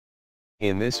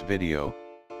In this video,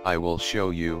 I will show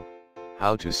you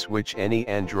how to switch any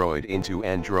Android into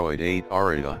Android 8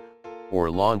 Oreo,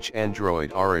 or launch Android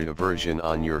Oreo version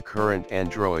on your current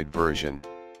Android version.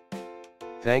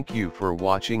 Thank you for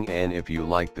watching, and if you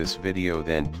like this video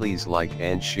then please like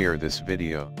and share this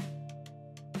video.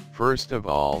 First of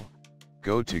all,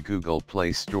 go to Google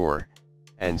Play Store,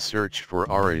 and search for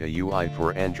Oreo UI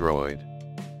for Android.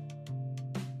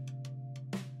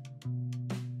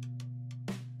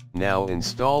 Now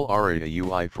install Oreo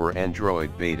UI for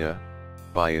Android Beta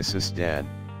by Assistant.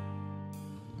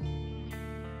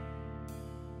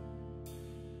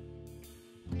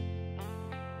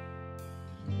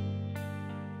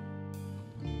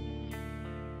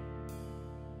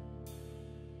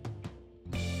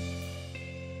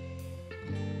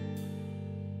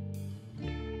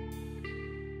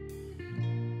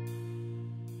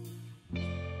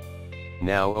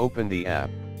 Now open the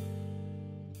app.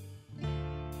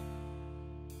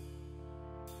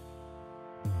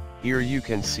 Here you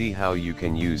can see how you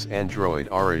can use Android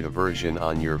Oreo version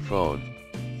on your phone.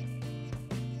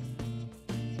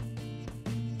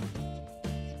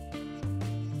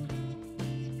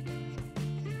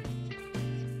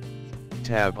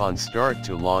 Tap on Start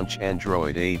to launch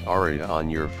Android 8 Oreo on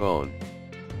your phone.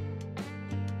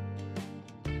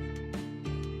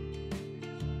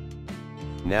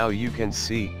 Now you can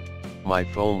see, my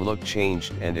phone look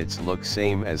changed and its look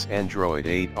same as Android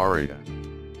 8 Oreo.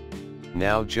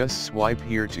 Now just swipe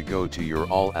here to go to your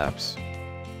all apps.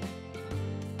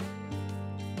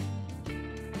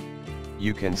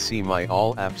 You can see my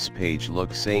all apps page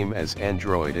look same as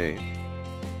Android 8.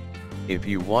 If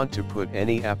you want to put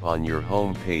any app on your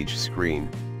home page screen,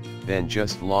 then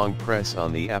just long press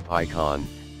on the app icon,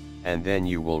 and then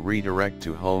you will redirect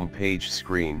to home page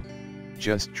screen.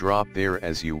 Just drop there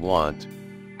as you want.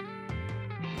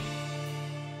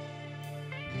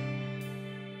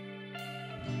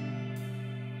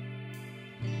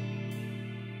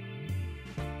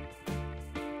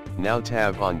 Now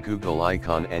tap on Google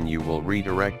icon and you will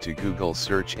redirect to Google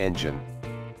search engine.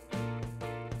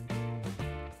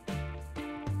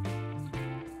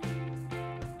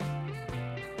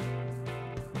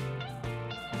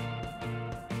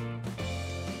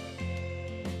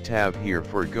 Tab here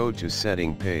for go to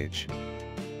setting page.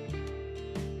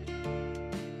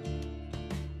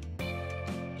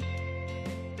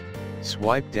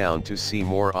 Swipe down to see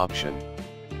more option.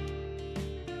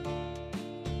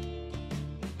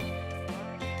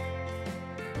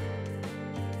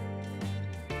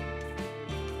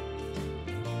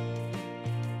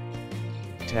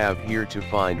 Tab here to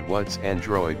find what's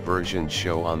Android version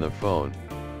show on the phone.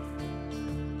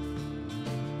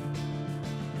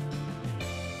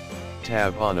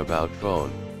 Tab on About Phone.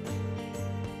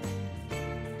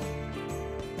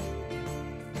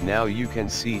 Now you can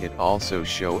see it also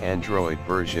show Android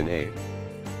version 8.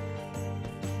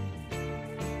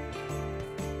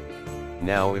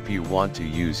 Now if you want to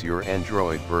use your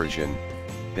Android version,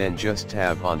 then just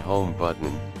tap on Home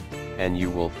button, and you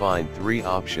will find 3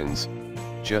 options.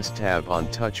 Just tap on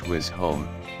TouchWiz Home,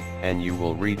 and you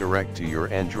will redirect to your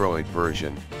Android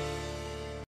version.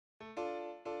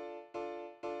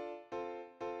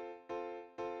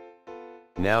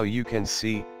 Now you can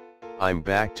see, I'm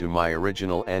back to my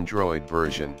original Android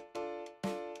version.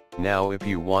 Now if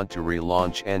you want to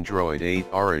relaunch Android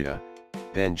 8 Oreo,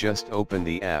 then just open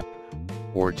the app,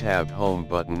 or tap Home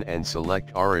button and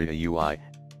select Oreo UI,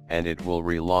 and it will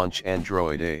relaunch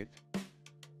Android 8.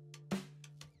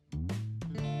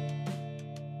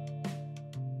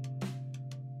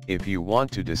 If you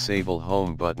want to disable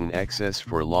Home button access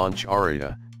for launch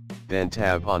Oreo, then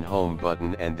tap on Home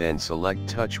button and then select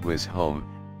TouchWiz Home,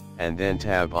 and then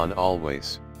tap on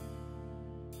Always.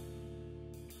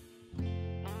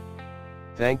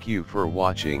 Thank you for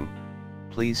watching.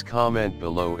 Please comment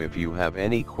below if you have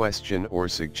any question or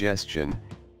suggestion.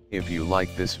 If you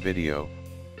like this video,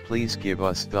 please give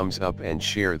us thumbs up and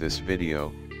share this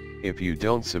video. If you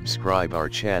don't subscribe our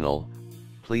channel,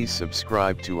 please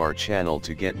subscribe to our channel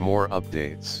to get more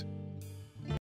updates.